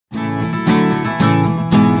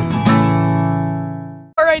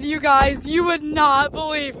Alright, you guys, you would not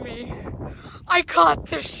believe me. I caught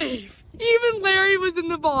the sheep. Even Larry was in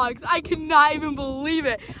the box. I could not even believe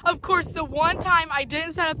it. Of course, the one time I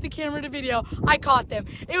didn't set up the camera to video, I caught them.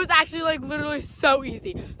 It was actually like literally so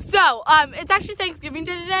easy. So, it's actually Thanksgiving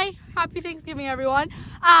Day today. Happy Thanksgiving, everyone.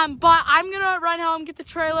 But I'm gonna run home, get the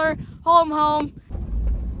trailer, haul them home.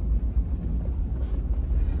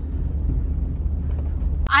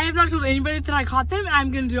 I have not told anybody that I caught them, and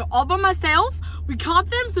I'm gonna do it all by myself. We caught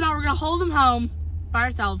them, so now we're gonna haul them home by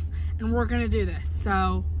ourselves, and we're gonna do this.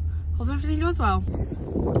 So, hope everything goes well.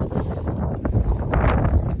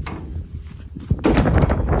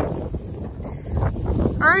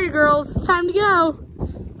 Alrighty, girls, it's time to go.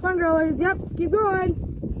 Come on, girlies. Yep, keep going.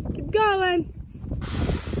 Keep going.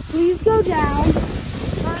 Please go down.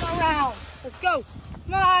 Turn around. Let's go.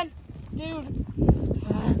 Come on, dude.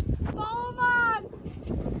 Follow on.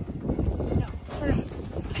 No.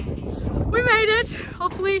 We made it.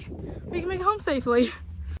 Hopefully, we can make it home safely.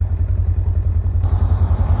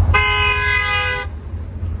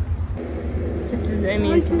 This is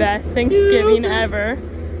Emmie's best Thanksgiving ever.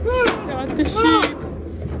 Got the sheep.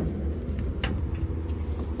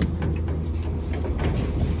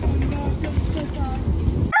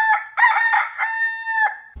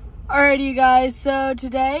 Alrighty, you guys, so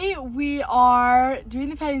today we are doing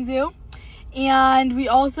the petting zoo, and we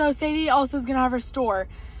also, Sadie also is gonna have her store.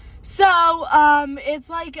 So, it's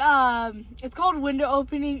like, it's called window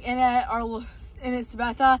opening in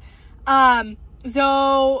Sabetha.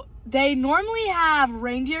 So they normally have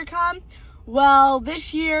reindeer come. Well,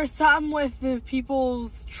 this year, something with the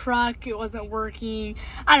people's truck, it wasn't working.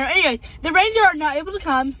 I don't know. Anyways, the reindeer are not able to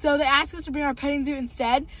come, so they asked us to bring our petting zoo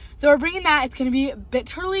instead. So we're bringing that. It's going to be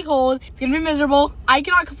bitterly cold. It's going to be miserable. I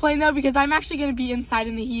cannot complain, though, because I'm actually going to be inside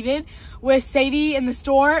in the heated with Sadie in the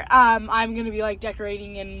store. I'm going to be, like,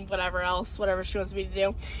 decorating and whatever else, whatever she wants me to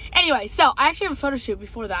do. Anyway, so I actually have a photo shoot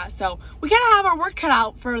before that, so we kind of have our work cut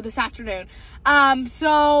out for this afternoon.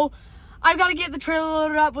 So I've got to get the trailer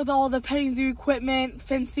loaded up with all the petting zoo equipment,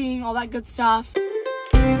 fencing, all that good stuff.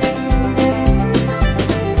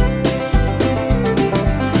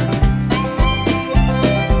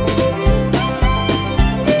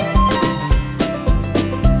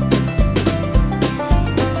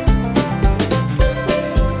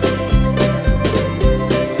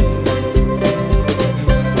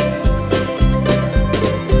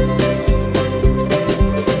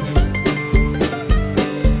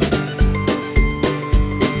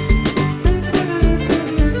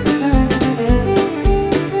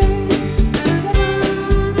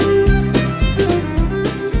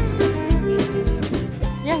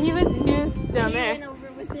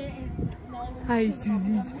 Hi,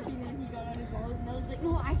 Susie's.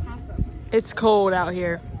 It's cold out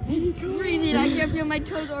here. It's freezing. I can't feel my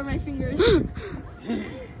toes or my fingers. It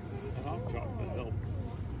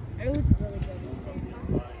was really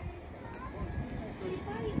good.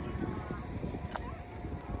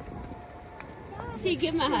 Hey,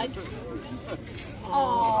 give him a hug.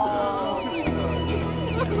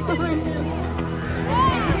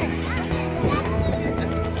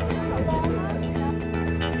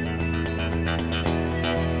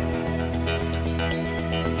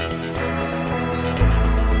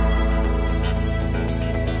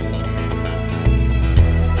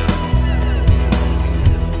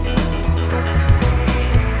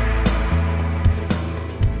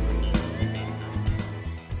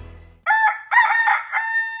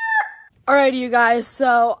 Alrighty, you guys,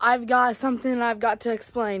 so I've got something I've got to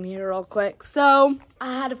explain here real quick. So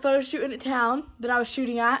I had a photo shoot in a town that I was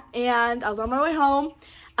shooting at, and I was on my way home.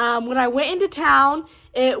 When I went into town,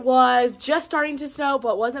 it was just starting to snow,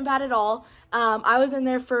 but wasn't bad at all. I was in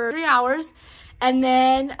there for 3 hours, and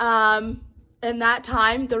then in that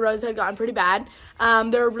time, the roads had gotten pretty bad.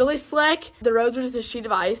 They were really slick. The roads were just a sheet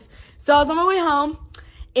of ice. So I was on my way home,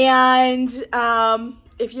 and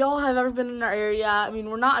if y'all have ever been in our area, I mean,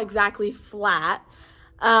 we're not exactly flat,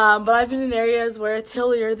 but I've been in areas where it's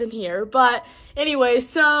hillier than here. But anyway,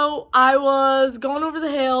 so I was going over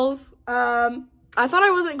the hills. I thought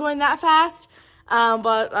I wasn't going that fast,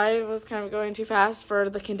 but I was kind of going too fast for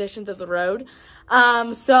the conditions of the road.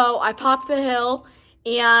 So I popped the hill,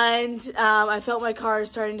 and I felt my car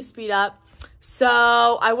starting to speed up.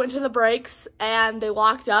 So I went to the brakes, and they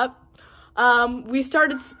locked up. We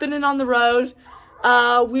started spinning on the road.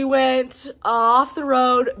 We went off the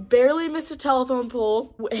road, barely missed a telephone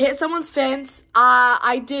pole, hit someone's fence.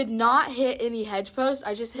 I did not hit any hedge post.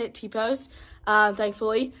 I just hit T-post,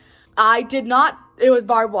 thankfully. I did not, it was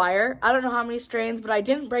barbed wire. I don't know how many strands, but I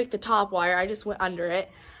didn't break the top wire. I just went under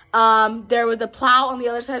it. There was a plow on the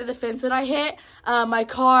other side of the fence that I hit. My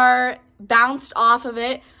car bounced off of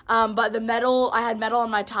it, but I had metal on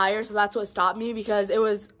my tire, so that's what stopped me because it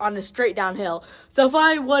was on a straight downhill. So if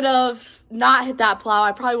I would have not hit that plow,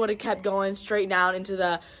 I probably would have kept going straight down into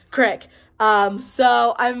the creek.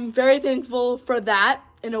 So I'm very thankful for that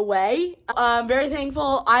in a way. I'm very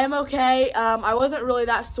thankful I am okay. I wasn't really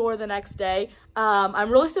that sore the next day.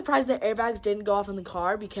 I'm really surprised that airbags didn't go off in the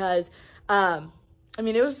car because, I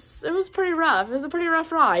mean, it was pretty rough. It was a pretty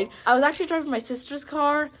rough ride. I was actually driving my sister's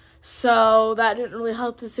car, so that didn't really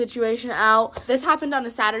help the situation out. This happened on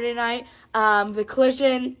a Saturday night. The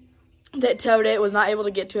collision that towed it was not able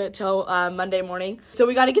to get to it till Monday morning. So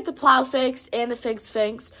we got to get the plow fixed and the fixed,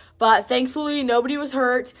 but thankfully nobody was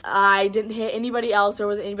hurt. I didn't hit anybody else. There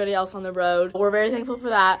wasn't anybody else on the road. We're very thankful for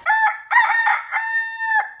that.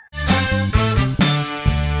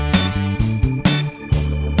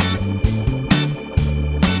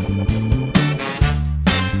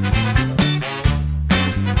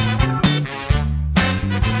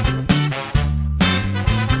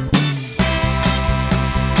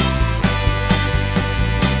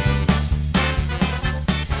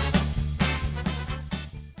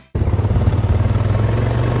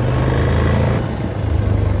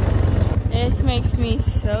 Makes me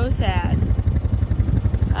so sad.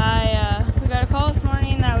 We got a call this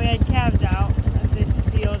morning that we had calves out of this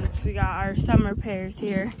field. We got our summer pairs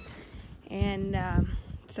here, and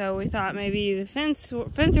so we thought maybe the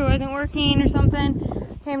fencer wasn't working or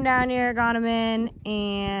something. Came down here, got them in,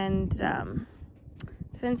 and the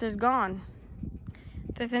fencer's gone.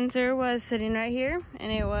 The fencer was sitting right here, and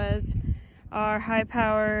it was our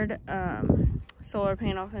high-powered solar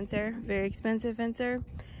panel fencer, very expensive fencer.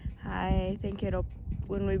 I think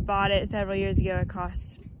when we bought it several years ago, it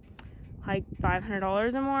cost like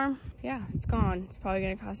 $500 or more. Yeah, it's gone. It's probably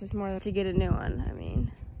gonna cost us more to get a new one, I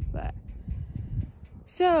mean, but.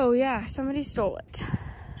 So yeah, somebody stole it.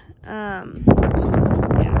 Yeah,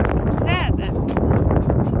 it's so sad that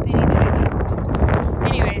they need to do that.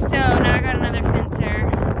 Anyway, so now I got another fencer.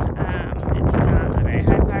 It's not a very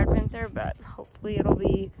high-powered fencer, but hopefully it'll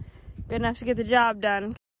be good enough to get the job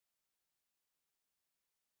done.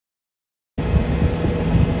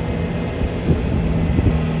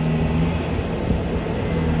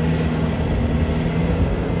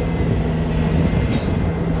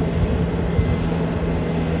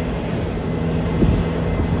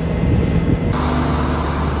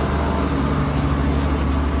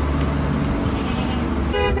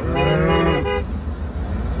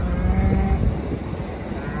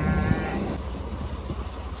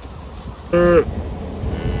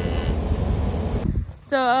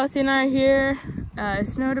 So Elsie and I are here. It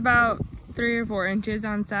snowed about 3 or 4 inches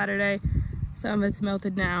on Saturday. Some of it's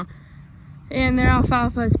melted now. And their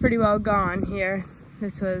alfalfa is pretty well gone here.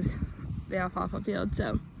 This was the alfalfa field.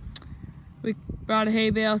 So we brought a hay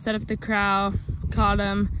bale, set up the corral, caught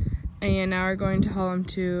them, and now we're going to haul them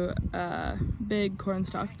to a big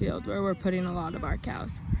cornstalk field where we're putting a lot of our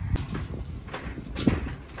cows.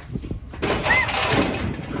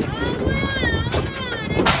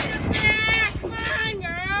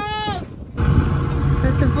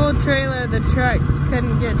 The full trailer, the truck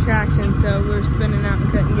couldn't get traction, so we were spinning out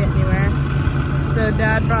and couldn't get anywhere. So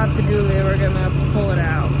Dad brought the dually, we're gonna pull it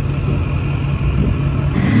out.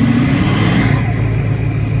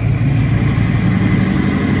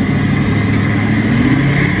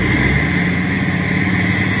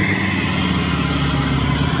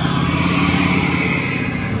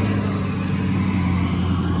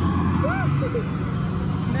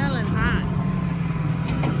 Smelling hot.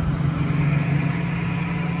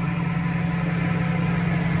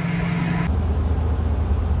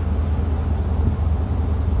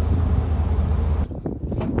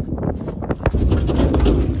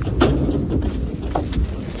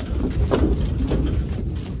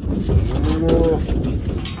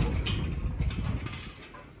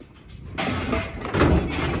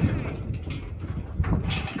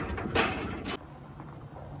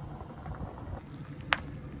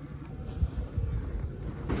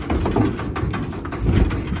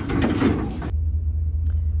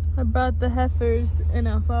 I brought the heifers an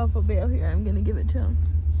alfalfa bale here. I'm gonna give it to them.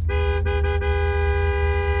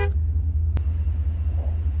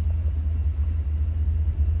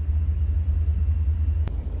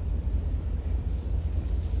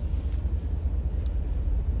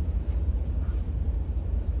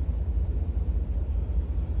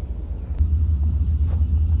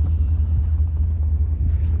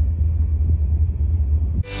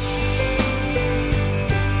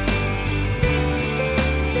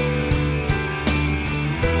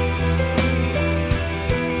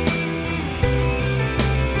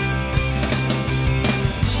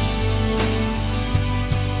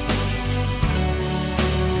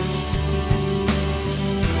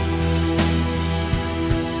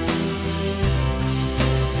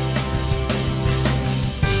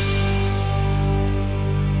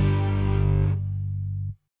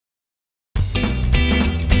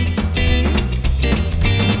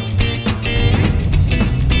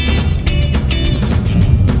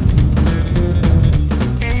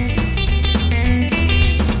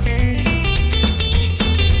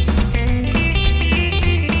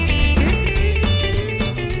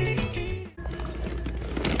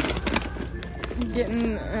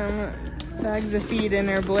 the feed in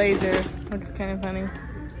her blazer. Looks kind of funny.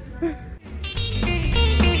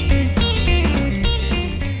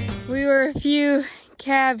 We were a few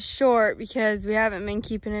calves short because we haven't been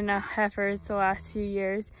keeping enough heifers the last few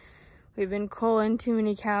years. We've been culling too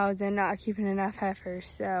many cows and not keeping enough heifers.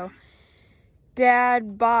 So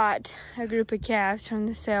Dad bought a group of calves from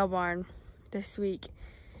the sale barn this week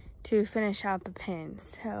to finish out the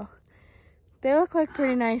pens. So they look like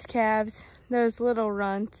pretty nice calves. Those little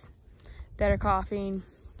runts that are coughing,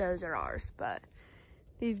 those are ours. But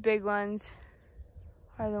these big ones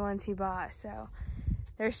are the ones he bought. So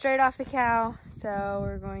they're straight off the cow. So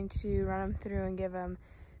we're going to run them through and give them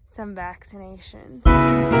some vaccinations.